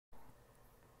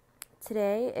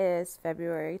Today is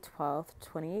February 12th,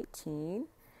 2018,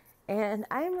 and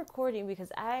I am recording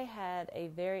because I had a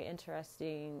very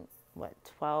interesting,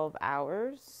 12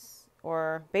 hours,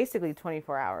 or basically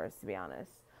 24 hours, to be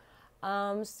honest.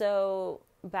 So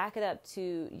back it up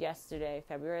to yesterday,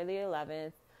 February the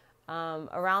 11th.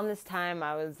 Around this time,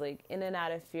 I was like in and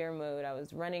out of fear mode. I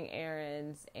was running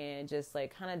errands and just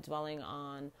like kind of dwelling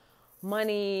on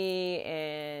money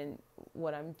and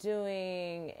what I'm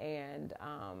doing and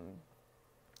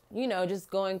just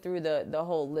going through the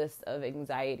whole list of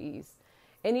anxieties.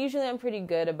 And usually I'm pretty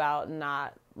good about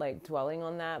not like dwelling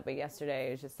on that, but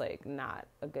yesterday was just like not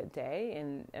a good day.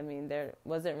 And I mean, there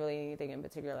wasn't really anything in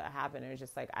particular that happened. It was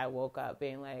just like I woke up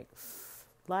being like,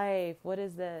 life, what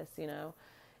is this?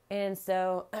 And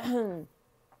so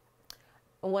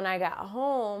when I got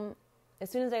home, as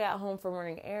soon as I got home from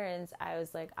running errands, I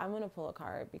was like, I'm going to pull a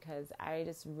card because I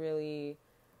just really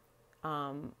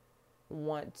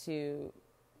want to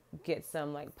get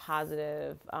some like a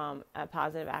positive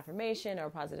affirmation or a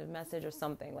positive message or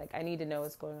something. Like I need to know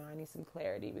what's going on. I need some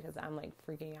clarity because I'm like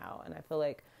freaking out and I feel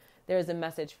like there's a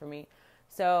message for me.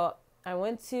 So I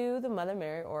went to the Mother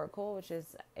Mary Oracle, which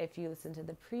is, if you listen to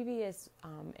the previous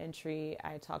entry,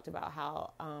 I talked about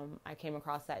how I came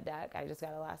across that deck. I just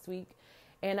got it last week.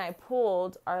 And I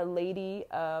pulled Our Lady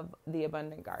of the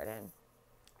Abundant Garden.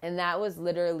 And that was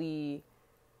literally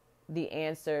the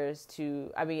answers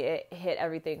to, I mean, it hit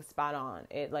everything spot on.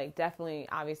 It like definitely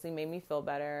obviously made me feel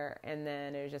better. And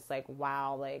then it was just like,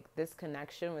 wow, like this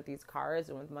connection with these cards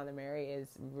and with Mother Mary is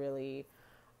really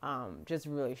just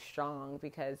really strong,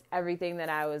 because everything that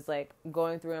I was like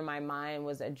going through in my mind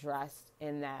was addressed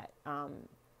in that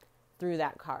through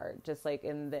that card, just like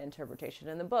in the interpretation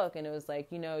in the book. And it was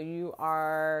like, you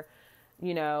are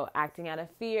acting out of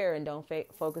fear, and don't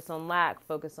focus on lack,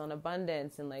 focus on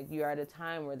abundance. And like, you are at a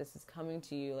time where this is coming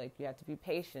to you. Like, you have to be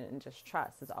patient and just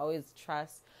trust. It's always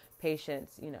trust,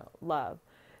 patience, love.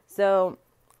 So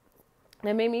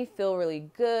it made me feel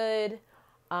really good.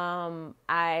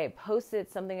 I posted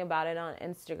something about it on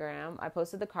Instagram. I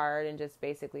posted the card and just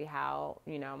basically how,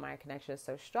 my connection is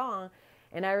so strong.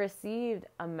 And I received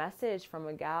a message from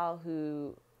a gal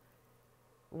who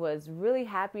was really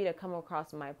happy to come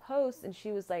across my post. And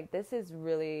she was like, this is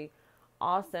really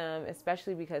awesome,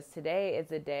 especially because today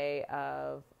is a day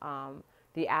of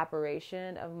the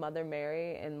apparition of Mother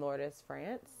Mary in Lourdes,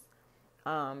 France.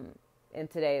 And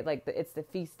today, like, it's the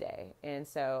feast day. And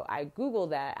so I Googled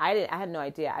that. I had no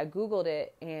idea. I Googled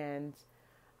it, and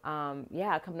come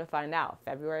to find out,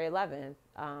 February 11th,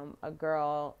 a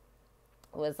girl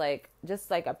was like, just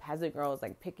like a peasant girl, was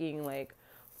like picking like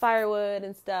firewood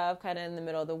and stuff kind of in the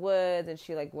middle of the woods. And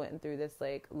she like went through this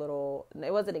like little,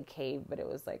 it wasn't a cave, but it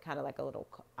was like kind of like a little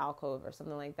alcove or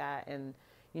something like that. And,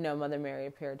 Mother Mary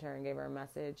appeared to her and gave her a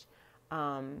message.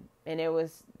 And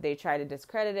they tried to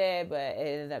discredit it, but it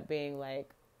ended up being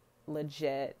like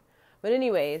legit. But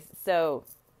anyways, so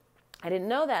I didn't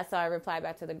know that. So I replied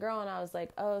back to the girl and I was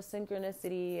like, oh,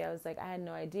 synchronicity. I was like, I had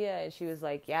no idea. And she was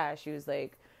like, yeah, she was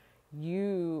like,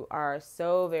 you are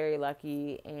so very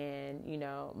lucky. And,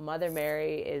 Mother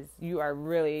Mary you are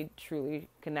really, truly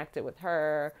connected with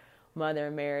her.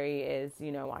 Mother Mary is,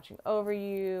 watching over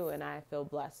you. And I feel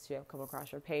blessed to have come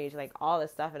across your page, like all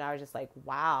this stuff. And I was just like,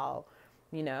 wow.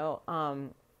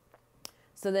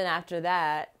 So then after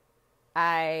that,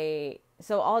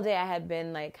 so all day I had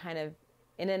been like kind of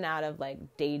in and out of like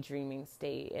daydreaming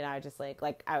state. And I just like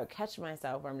I would catch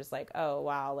myself where I'm just like, oh,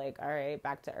 wow, like, all right,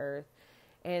 back to earth.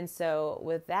 And so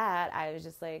with that, I was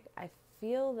just like, I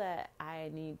feel that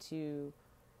I need to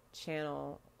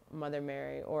channel Mother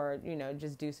Mary, or,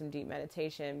 just do some deep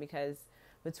meditation, because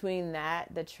between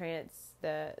that, the trance,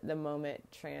 the moment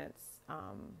trance,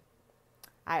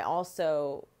 I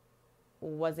also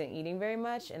wasn't eating very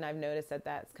much. And I've noticed that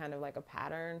that's kind of like a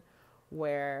pattern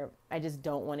where I just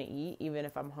don't want to eat, even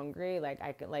if I'm hungry. Like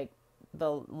I could, like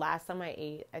the last time I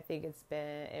ate, I think it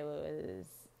was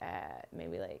at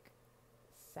maybe like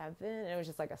 7. It was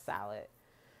just like a salad.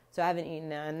 So I haven't eaten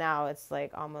now. And now it's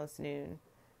like almost noon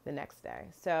the next day.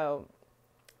 So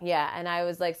yeah. And I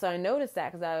was like, so I noticed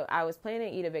that because I was planning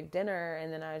to eat a big dinner.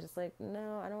 And then I was just like,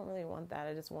 no, I don't really want that.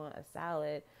 I just want a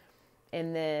salad.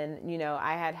 And then,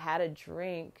 I had a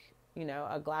drink,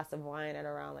 a glass of wine at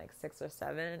around like 6 or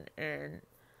 7. And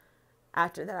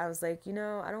after that, I was like, I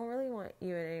don't really want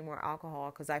even any more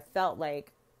alcohol, because I felt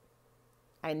like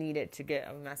I needed to get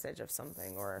a message of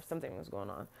something, or something was going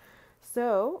on.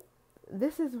 So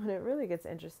this is when it really gets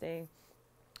interesting.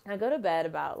 I go to bed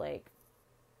about like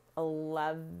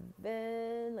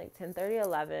 11, like 10:30,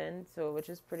 11. So, which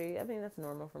is pretty, I mean, that's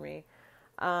normal for me.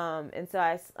 And so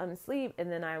I'm asleep,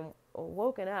 and then I'm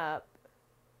woken up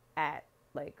at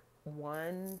like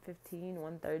 1:15,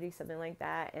 1:30, something like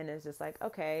that. And it's just like,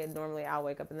 okay, normally I'll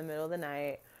wake up in the middle of the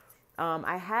night.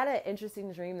 I had an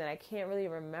interesting dream that I can't really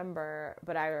remember,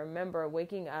 but I remember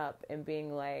waking up and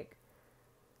being like,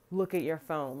 look at your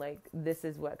phone. Like, this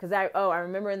is what, cause I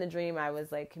remember in the dream, I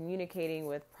was like communicating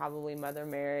with probably Mother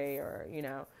Mary or,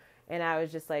 and I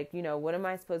was just like, what am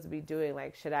I supposed to be doing?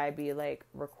 Like, should I be like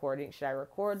recording? Should I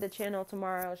record the channel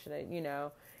tomorrow? Should I,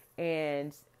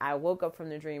 and I woke up from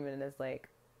the dream and it's like,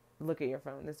 look at your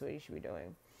phone. This is what you should be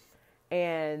doing.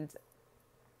 And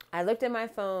I looked at my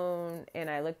phone and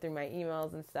I looked through my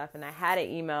emails and stuff, and I had an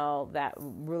email that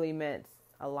really meant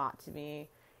a lot to me,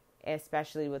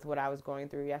 especially with what I was going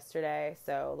through yesterday.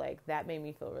 So like that made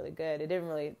me feel really good. It didn't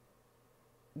really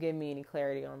give me any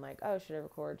clarity on like, oh, should I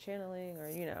record channeling or,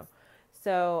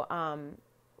 So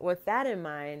with that in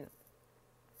mind,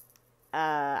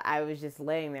 I was just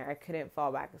laying there. I couldn't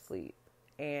fall back asleep.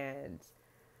 And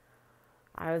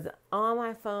I was on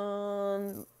my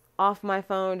phone, off my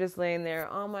phone, just laying there,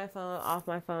 on my phone, off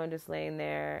my phone, just laying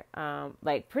there,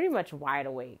 like pretty much wide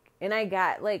awake. And I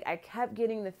kept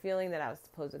getting the feeling that I was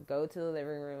supposed to go to the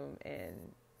living room and,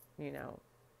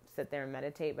 sit there and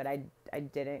meditate, but I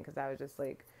didn't, because I was just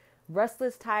like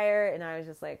restless, tired, and I was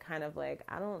just like kind of like,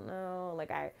 I don't know,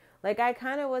 I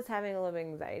kind of was having a little bit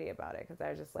of anxiety about it, because I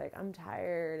was just like, I'm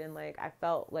tired, and like I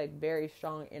felt like very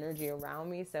strong energy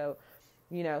around me. So,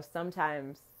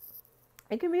 sometimes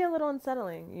it can be a little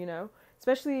unsettling,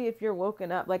 especially if you're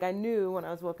woken up. Like I knew when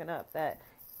I was woken up that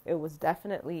it was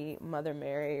definitely Mother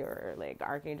Mary or like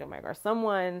Archangel Michael or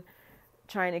someone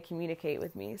trying to communicate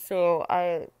with me. So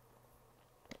I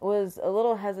was a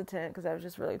little hesitant because I was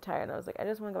just really tired. I was like, I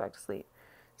just want to go back to sleep.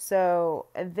 So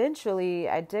eventually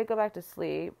I did go back to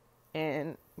sleep,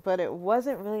 but it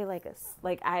wasn't really like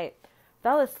I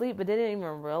fell asleep, but didn't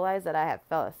even realize that I had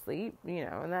fell asleep,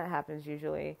 and that happens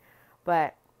usually.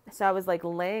 But so I was like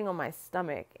laying on my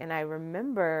stomach, and I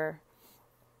remember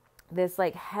this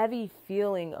like heavy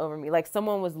feeling over me, like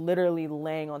someone was literally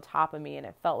laying on top of me, and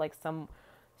it felt like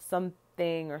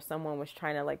something or someone was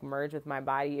trying to like merge with my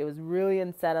body. It was really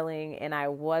unsettling, and I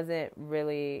wasn't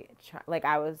really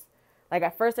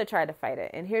at first I tried to fight it.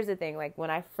 And here's the thing, like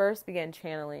when I first began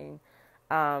channeling,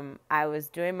 I was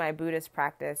doing my Buddhist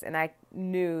practice, and I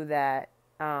knew that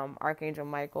Archangel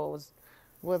Michael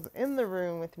was in the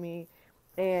room with me.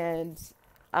 And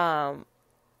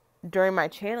during my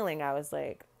channeling, I was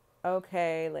like,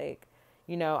 okay, like,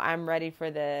 I'm ready for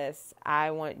this.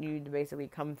 I want you to basically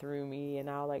come through me, and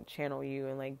I'll like channel you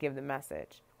and like give the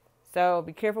message. So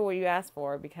be careful what you ask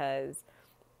for, because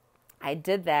I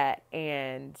did that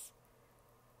and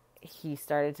he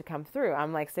started to come through.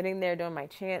 I'm like sitting there doing my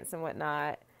chants and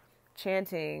whatnot,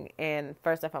 chanting, and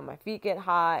first I felt my feet get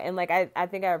hot, and like I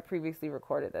think I previously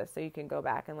recorded this, so you can go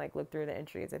back and like look through the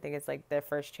entries. I think it's like the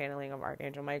first channeling of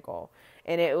Archangel Michael,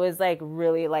 and it was like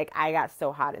really like I got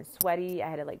so hot and sweaty, I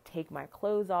had to like take my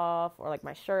clothes off or like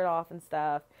my shirt off and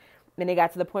stuff. Then it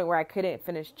got to the point where I couldn't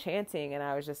finish chanting, and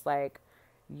I was just like,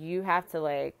 you have to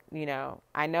like,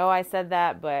 I know I said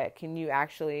that, but can you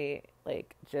actually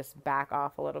like just back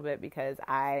off a little bit, because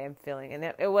I am feeling,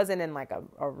 and it wasn't in like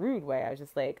a rude way. I was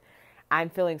just like, I'm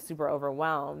feeling super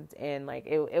overwhelmed, and like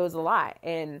it was a lot.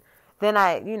 And then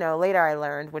I, later I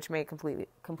learned, which made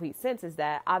complete sense, is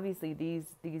that obviously these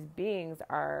beings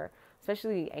are,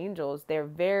 especially angels, they're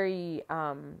very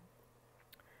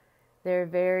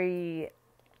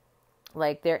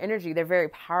like their energy, they're very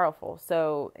powerful.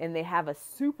 So, and they have a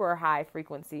super high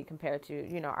frequency compared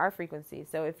to, our frequency.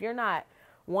 So if you're not,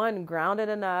 one, grounded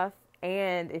enough,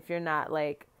 and if you're not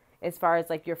like, as far as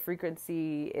like your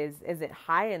frequency isn't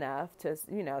high enough to,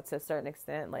 to a certain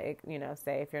extent, like,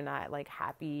 say if you're not like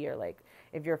happy, or like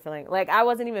if you're feeling like, I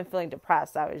wasn't even feeling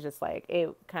depressed. I was just like, it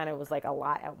kind of was like a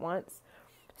lot at once.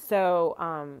 So,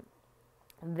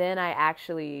 then I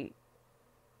actually,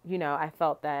 I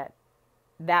felt that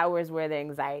was where the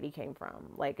anxiety came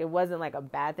from. Like, it wasn't like a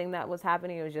bad thing that was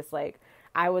happening. It was just like,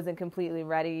 I wasn't completely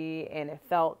ready, and it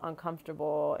felt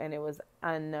uncomfortable, and it was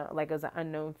unknown, like it was an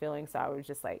unknown feeling. So I was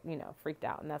just like, freaked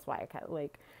out. And that's why I kind of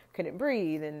like couldn't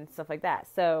breathe and stuff like that.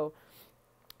 So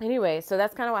anyway, so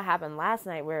that's kind of what happened last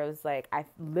night, where it was like, I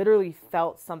literally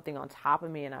felt something on top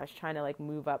of me, and I was trying to like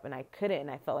move up, and I couldn't,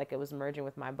 and I felt like it was merging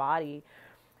with my body.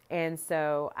 And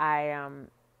so I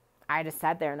just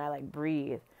sat there and I like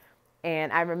breathed.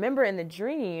 And I remember in the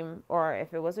dream, or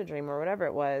if it was a dream or whatever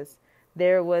it was,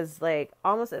 there was like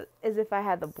almost as if I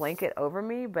had the blanket over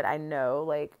me, but I know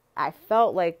like I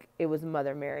felt like it was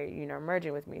Mother Mary,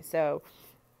 merging with me. So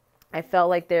I felt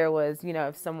like there was, you know,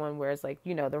 if someone wears like,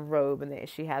 you know, the robe and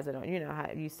she has it on, you know, how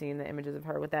you've seen the images of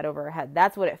her with that over her head.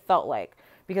 That's what it felt like,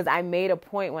 because I made a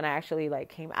point when I actually like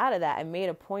came out of that. I made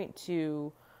a point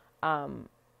to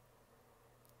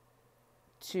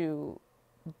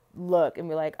look and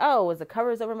be like, oh, was the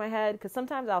covers over my head? Because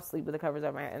sometimes I'll sleep with the covers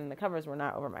over my head, and the covers were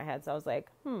not over my head. So I was like,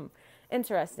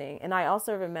 interesting. And I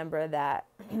also remember that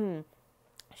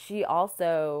she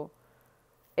also,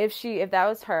 if that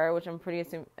was her, which I'm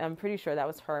pretty sure that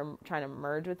was her trying to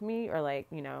merge with me, or like,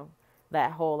 you know,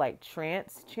 that whole like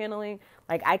trance channeling,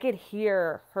 like I could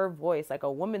hear her voice, like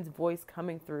a woman's voice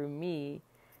coming through me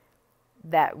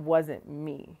that wasn't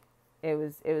me. It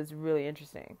was really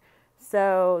interesting.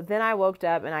 So then I woke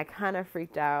up and I kind of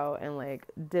freaked out and like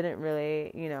didn't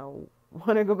really, you know,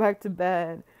 want to go back to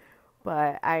bed.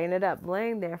 But I ended up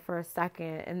laying there for a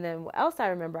second. And then what else I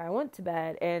remember, I went to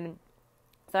bed. And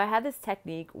so I had this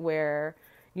technique where,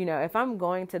 you know, if I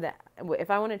want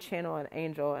to channel an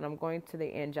angel and I'm going to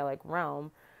the angelic realm,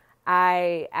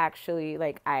 I actually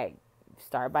I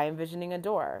start by envisioning a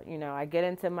door. You know, I get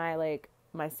into my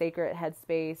sacred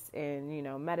headspace and, you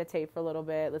know, meditate for a little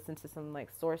bit, listen to some like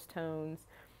source tones.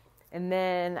 And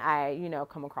then I, you know,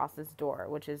 come across this door,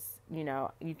 which is, you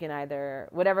know, you can either,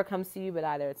 whatever comes to you, but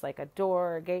either it's like a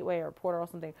door, a gateway, or a portal or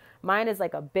something. Mine is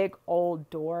like a big old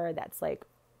door that's like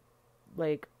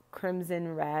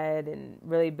crimson red and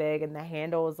really big. And the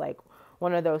handle is like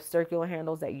one of those circular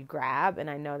handles that you grab. And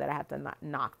I know that I have to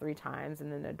knock 3 times and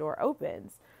then the door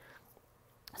opens.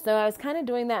 So I was kind of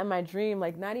doing that in my dream,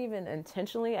 like not even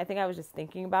intentionally. I think I was just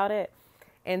thinking about it.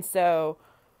 And so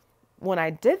when I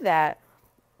did that,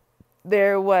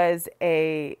 there was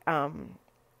a,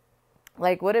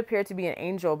 like what appeared to be an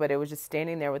angel, but it was just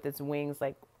standing there with its wings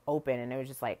like open. And it was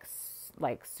just like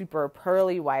super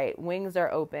pearly white. Wings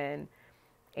are open.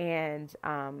 And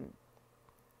I'm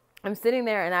sitting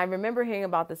there, and I remember hearing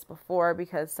about this before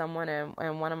because someone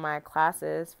in one of my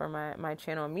classes for my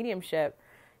channel mediumship,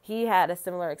 he had a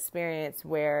similar experience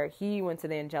where he went to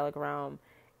the angelic realm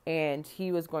and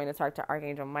he was going to talk to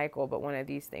Archangel Michael, but one of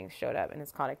these things showed up, and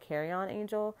it's called a carry-on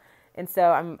angel. And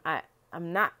so I'm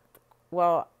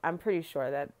pretty sure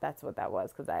that that's what that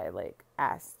was, because I like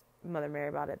asked Mother Mary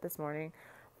about it this morning.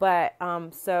 But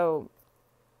it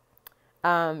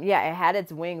had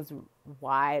its wings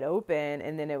wide open,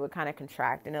 and then it would kind of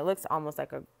contract, and it looks almost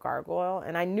like a gargoyle.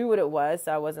 And I knew what it was,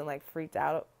 so I wasn't like freaked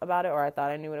out about it, or I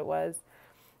thought I knew what it was.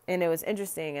 And it was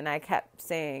interesting, and I kept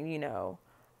saying, you know,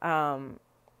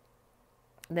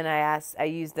 then I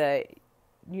used the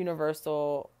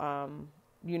universal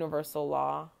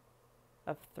law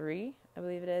of 3, I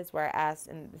believe it is, where I asked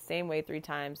in the same way 3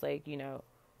 times, like, you know,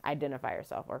 identify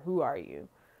yourself, or who are you?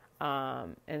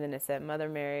 And then it said, Mother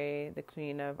Mary, the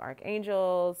Queen of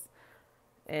Archangels.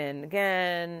 And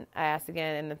again, I asked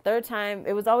again, and the third time,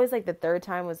 it was always like the third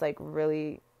time was like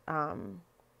really,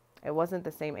 it wasn't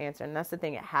the same answer. And that's the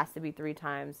thing. It has to be 3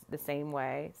 times the same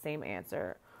way, same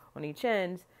answer on each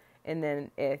end. And then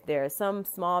if there's some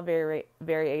small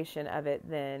variation of it,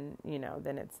 then, you know,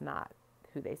 then it's not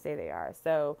who they say they are.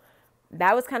 So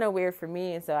that was kind of weird for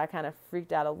me. And so I kind of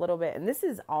freaked out a little bit. And this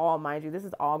is all, mind you, this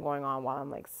is all going on while I'm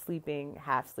like sleeping,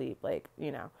 half sleep, like,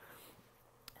 you know.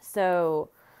 So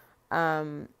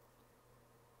I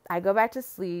go back to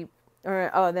sleep.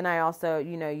 Then I also,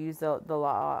 you know, use the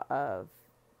law of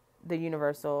the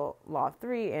universal law of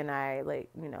 3, and I like,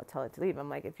 you know, tell it to leave. I'm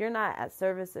like, if you're not at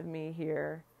service of me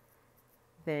here,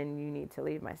 then you need to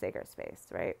leave my sacred space,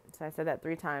 right? So I said that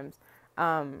 3 times.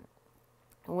 I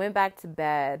went back to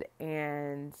bed,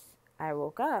 and I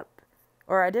woke up,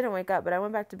 or I didn't wake up, but I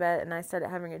went back to bed, and I started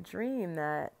having a dream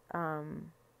that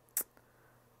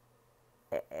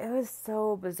it was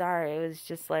so bizarre. It was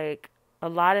just like a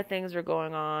lot of things were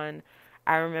going on.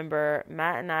 I remember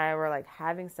Matt and I were like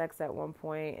having sex at one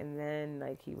point, and then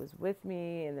like he was with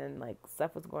me, and then like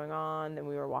stuff was going on. Then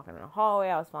we were walking in a hallway.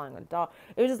 I was following a dog.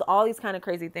 It was just all these kind of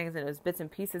crazy things, and it was bits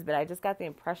and pieces. But I just got the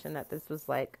impression that this was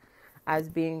like I was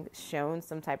being shown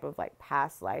some type of like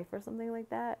past life or something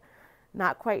like that.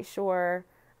 Not quite sure.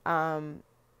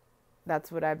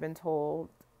 That's what I've been told.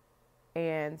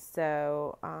 And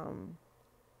so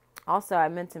also I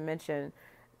meant to mention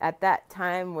at that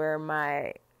time where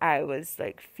I was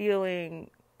like feeling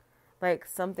like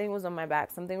something was on my back.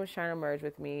 Something was trying to merge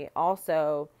with me.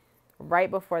 Also,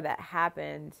 right before that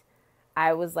happened,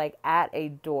 I was like at a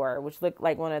door, which looked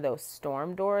like one of those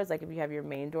storm doors. Like if you have your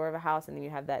main door of a house and then you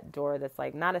have that door that's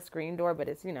like not a screen door, but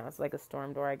it's, you know, it's like a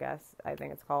storm door, I guess. I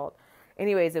think it's called.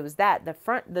 Anyways, it was that.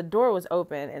 The door was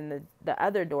open, and the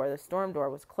other door, the storm door,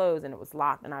 was closed, and it was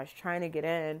locked. And I was trying to get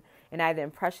in, and I had the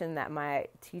impression that my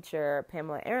teacher,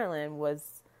 Pamela Erlin,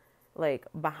 was like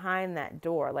behind that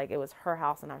door, like it was her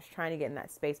house, and I was trying to get in that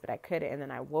space, but I couldn't. And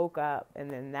then I woke up, and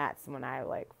then that's when I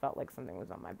like felt like something was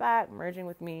on my back, merging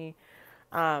with me.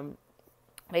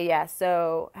 But yeah,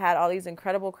 so had all these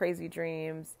incredible, crazy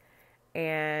dreams,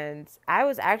 and I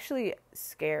was actually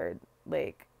scared,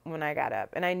 like when I got up,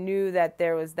 and I knew that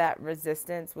there was that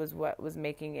resistance was what was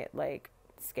making it like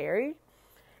scary.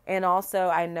 And also,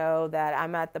 I know that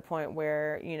I'm at the point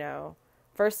where,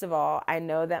 first of all, I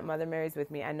know that Mother Mary's with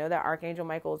me. I know that Archangel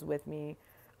Michael is with me.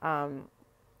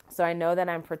 So I know that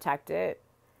I'm protected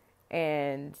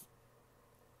and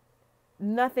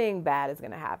nothing bad is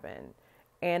going to happen.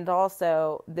 And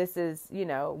also, this is,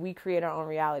 we create our own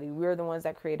reality. We're the ones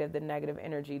that created the negative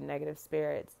energy, negative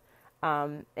spirits.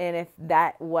 And if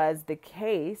that was the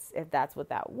case, if that's what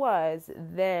that was,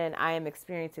 then I am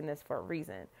experiencing this for a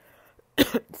reason.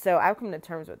 So I've come to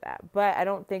terms with that. But I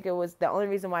don't think it was the only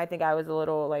reason why I think I was a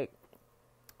little like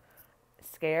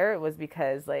scared was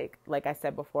because like I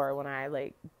said before, when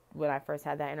I first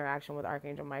had that interaction with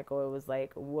Archangel Michael, it was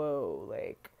like, whoa,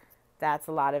 like that's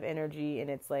a lot of energy, and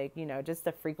it's like, just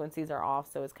the frequencies are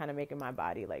off, so it's kind of making my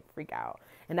body like freak out.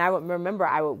 And I would remember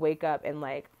I would wake up and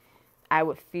like I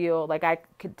would feel like I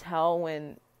could tell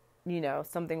when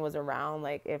something was around,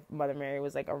 like if Mother Mary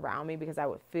was like around me, because I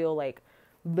would feel like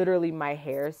literally my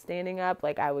hair standing up.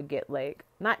 Like I would get like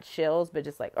not chills, but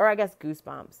just like, or I guess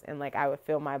goosebumps, and like I would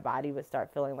feel my body would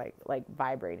start feeling like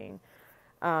vibrating.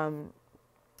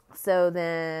 So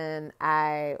then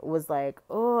I was like,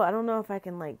 oh, I don't know if I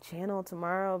can like channel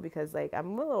tomorrow, because like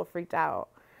I'm a little freaked out.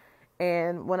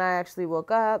 And when I actually woke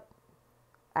up,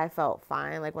 I felt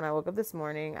fine. Like when I woke up this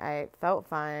morning, I felt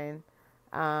fine.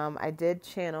 I did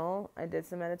channel. I did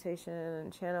some meditation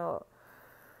and channel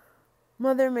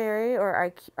Mother Mary,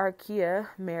 or Archaea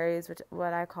Mary is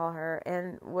what I call her.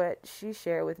 And what she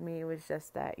shared with me was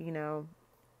just that,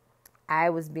 I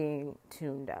was being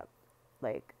tuned up.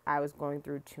 Like I was going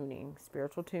through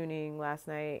spiritual tuning last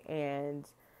night. And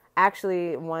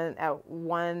actually at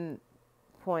one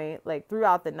point, like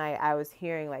throughout the night, I was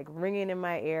hearing like ringing in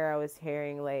my ear. I was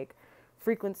hearing like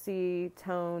frequency,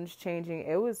 tones changing.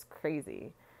 It was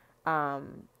crazy.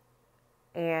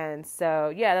 And so,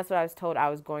 yeah, that's what I was told. I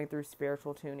was going through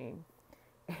spiritual tuning.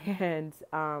 And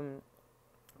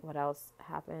what else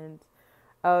happened?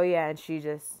 Oh, yeah, and she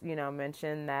just,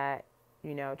 mentioned that,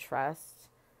 trust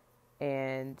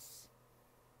and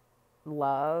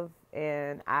love.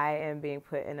 And I am being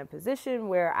put in a position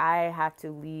where I have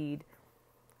to lead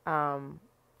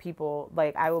people.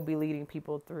 Like, I will be leading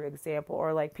people through example.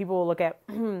 Or, like, people will look at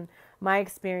my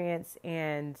experience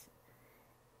and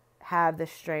have the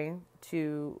strength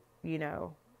to,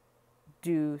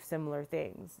 do similar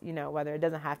things, whether it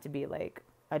doesn't have to be like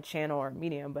a channel or a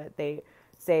medium, but they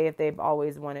say if they've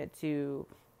always wanted to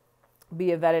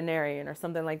be a veterinarian or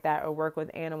something like that, or work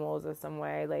with animals or some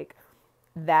way, like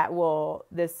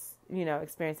this,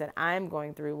 experience that I'm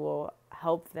going through will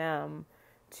help them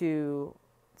to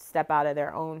step out of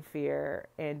their own fear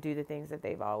and do the things that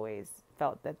they've always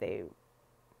felt that they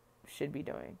should be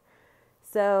doing.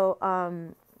 So,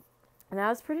 and that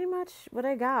was pretty much what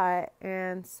I got.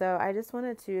 And so I just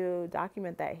wanted to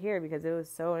document that here because it was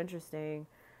so interesting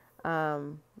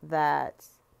that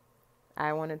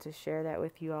I wanted to share that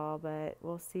with you all. But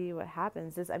we'll see what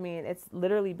happens. It's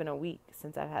literally been a week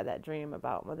since I've had that dream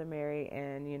about Mother Mary.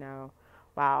 And,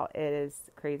 wow, it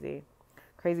is crazy.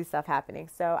 Crazy stuff happening.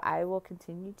 So I will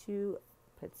continue to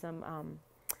put some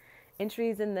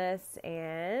entries in this.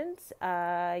 And,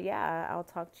 I'll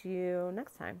talk to you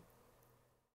next time.